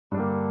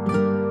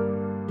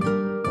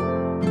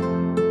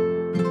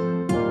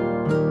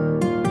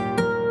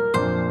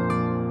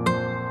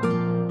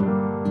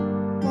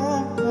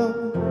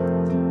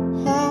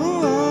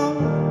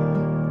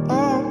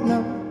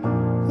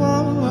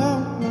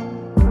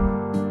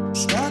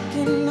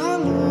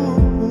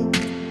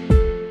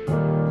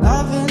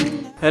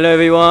Hello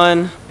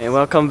everyone, and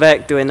welcome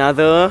back to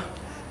another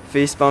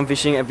facepalm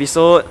fishing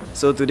episode.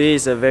 So today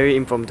is a very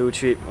impromptu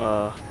trip.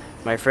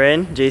 My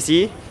friend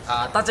JC.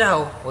 大家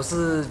好，我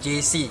是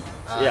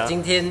JC。Yeah.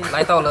 今天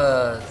来到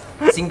了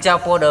新加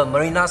坡的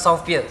Marina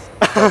South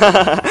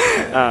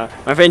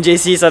Pier。My friend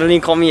JC suddenly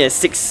called me at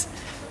 6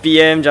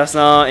 PM just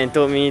now and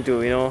told me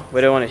to,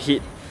 whether I want to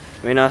hit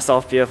Marina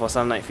South Pier for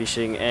some night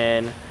fishing,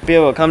 and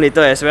Pier will come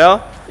later as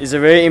well. It's a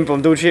very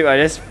impromptu trip. I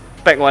just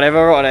packed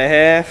whatever rod I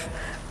have.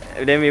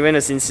 Then we went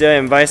to Sincere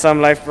and buy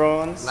some live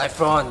prawns. Live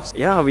prawns.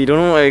 Yeah, we don't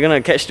know what we're gonna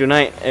catch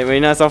tonight at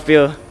Marina South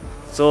Pier.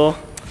 So,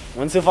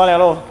 我们出发了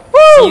咯。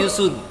 See you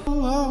soon.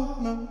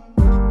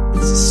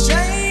 It's a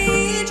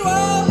strange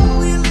world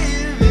we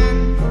live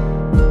in.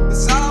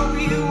 'Cause all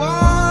we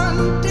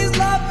want is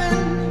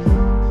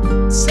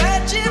loving,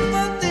 searching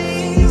for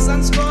things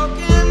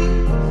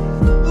unspoken.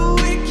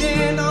 We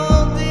can't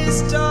hold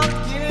this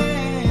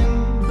talking.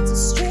 It's a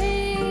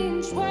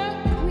strange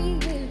world we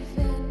live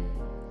in.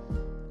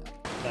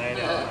 来了。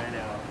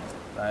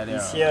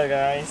He's here,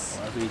 guys.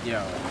 我要睡觉。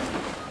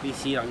你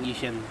西洋医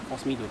生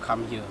force me to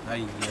come here.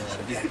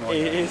 This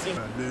boy.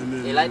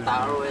 你来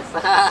打 ROS。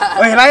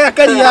喂，来啊，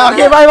跟你啊。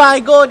OK， 拜拜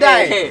，Go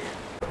die.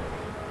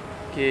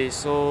 Okay,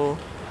 so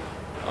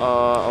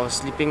I was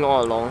sleeping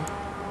all along.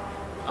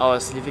 I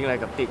was sleeping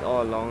like a pig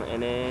all along,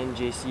 and then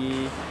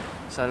JC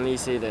suddenly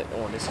said that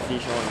there's a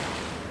fish on.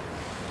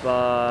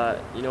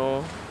 But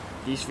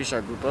these fish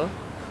are grouper,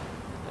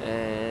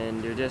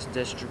 and they'll just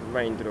drip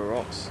right into the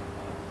rocks.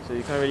 So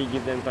you can't really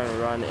give them time to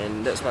run,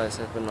 and that's what has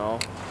happened now.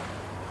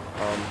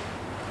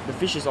 The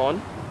fish is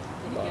on.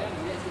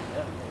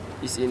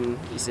 It's in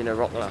a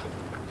rock lah.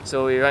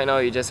 So right now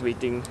we're just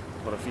waiting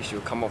for the fish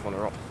to come off on the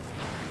rock.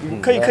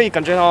 可以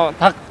感觉到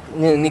它，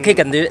你可以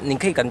感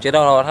觉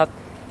到了，它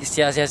一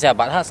下，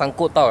把它伤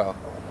过到了。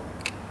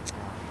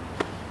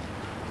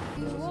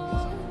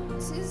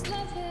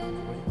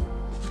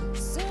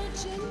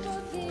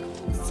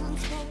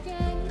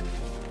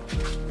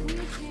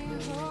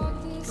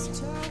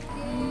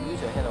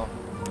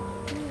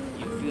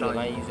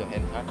Use your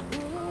hand, huh?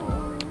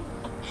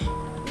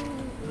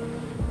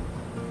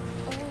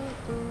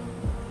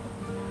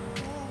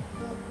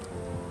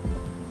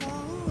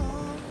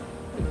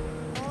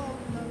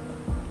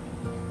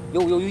 Yo.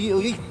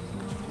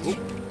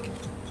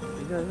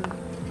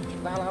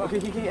 来 ，OK，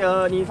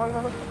 你放，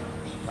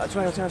出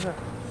来。哦，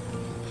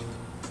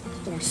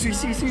水，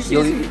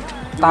有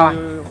大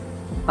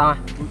吗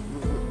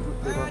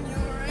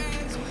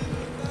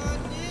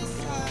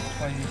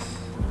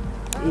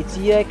？It's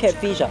a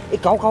catfish 啊！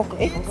搞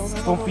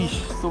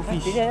！Stonefish. Stone.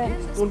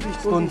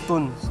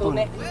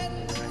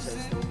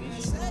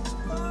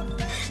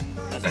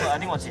 I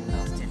think 我捡。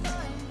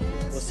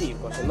我自己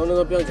管，很多那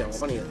个不要讲，我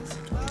帮你。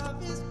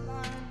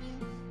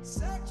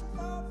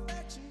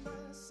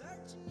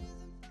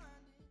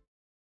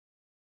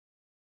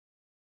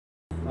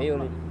没有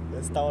了。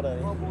人刀的。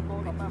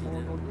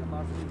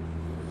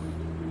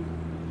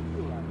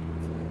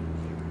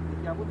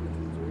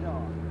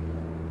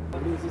56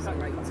只上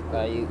来， 5、6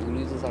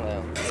只上来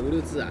了。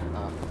 56只啊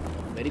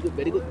，very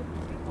good。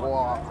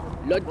哇，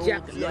落脚。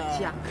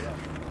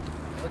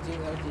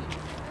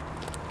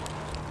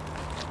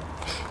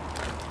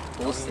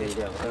多死一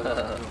点。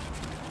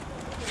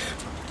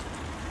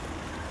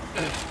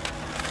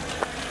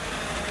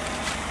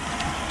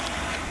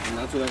拿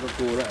出那个锅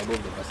来，不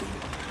把心。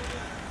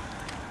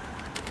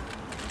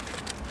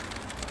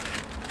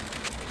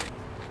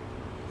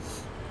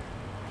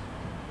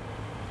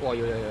哇，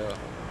有。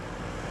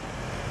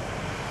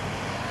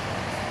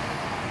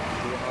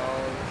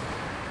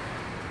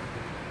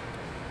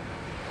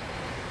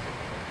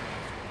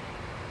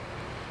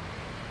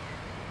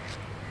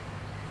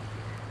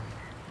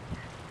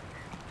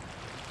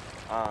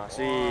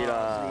睡了。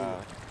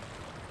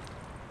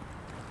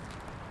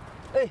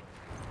哎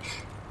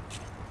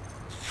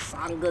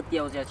，3个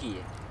掉下去耶。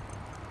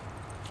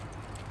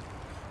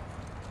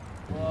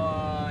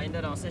哇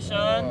 ，ended our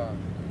session.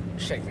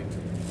 Shake it.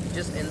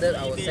 Just ended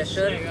our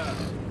session.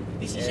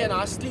 This session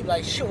sleep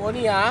like shit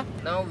only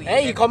Now we.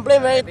 He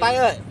complain very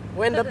tired.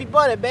 When the people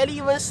that barely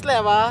even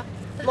slept not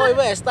even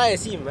as tired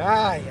as him.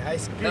 I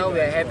scream. Now we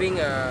are having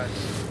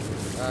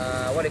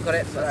what do you call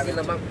it?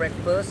 Cinnamon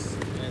breakfast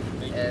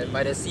and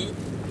by the sea.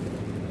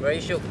 Very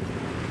shook.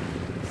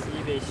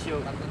 Sibei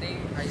shook. But today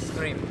ice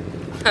cream.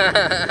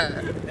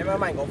 Never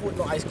mind, got food,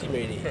 no ice cream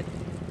already.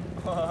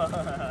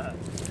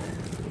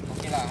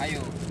 Okay lah, 还有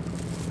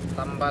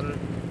tamban.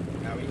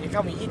 We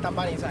come, we eat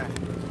tamban inside.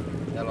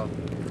 Ya lor.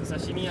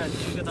 Sashimi 啊，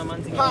一个大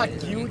满劲。怕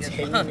求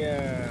情啊，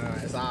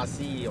沙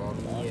西我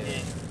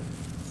咪。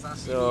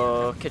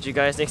So catch you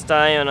guys next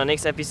time on our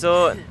next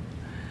episode.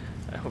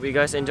 I hope you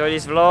guys enjoy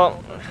this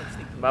vlog.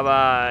 Bye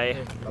bye.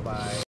 Bye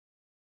bye.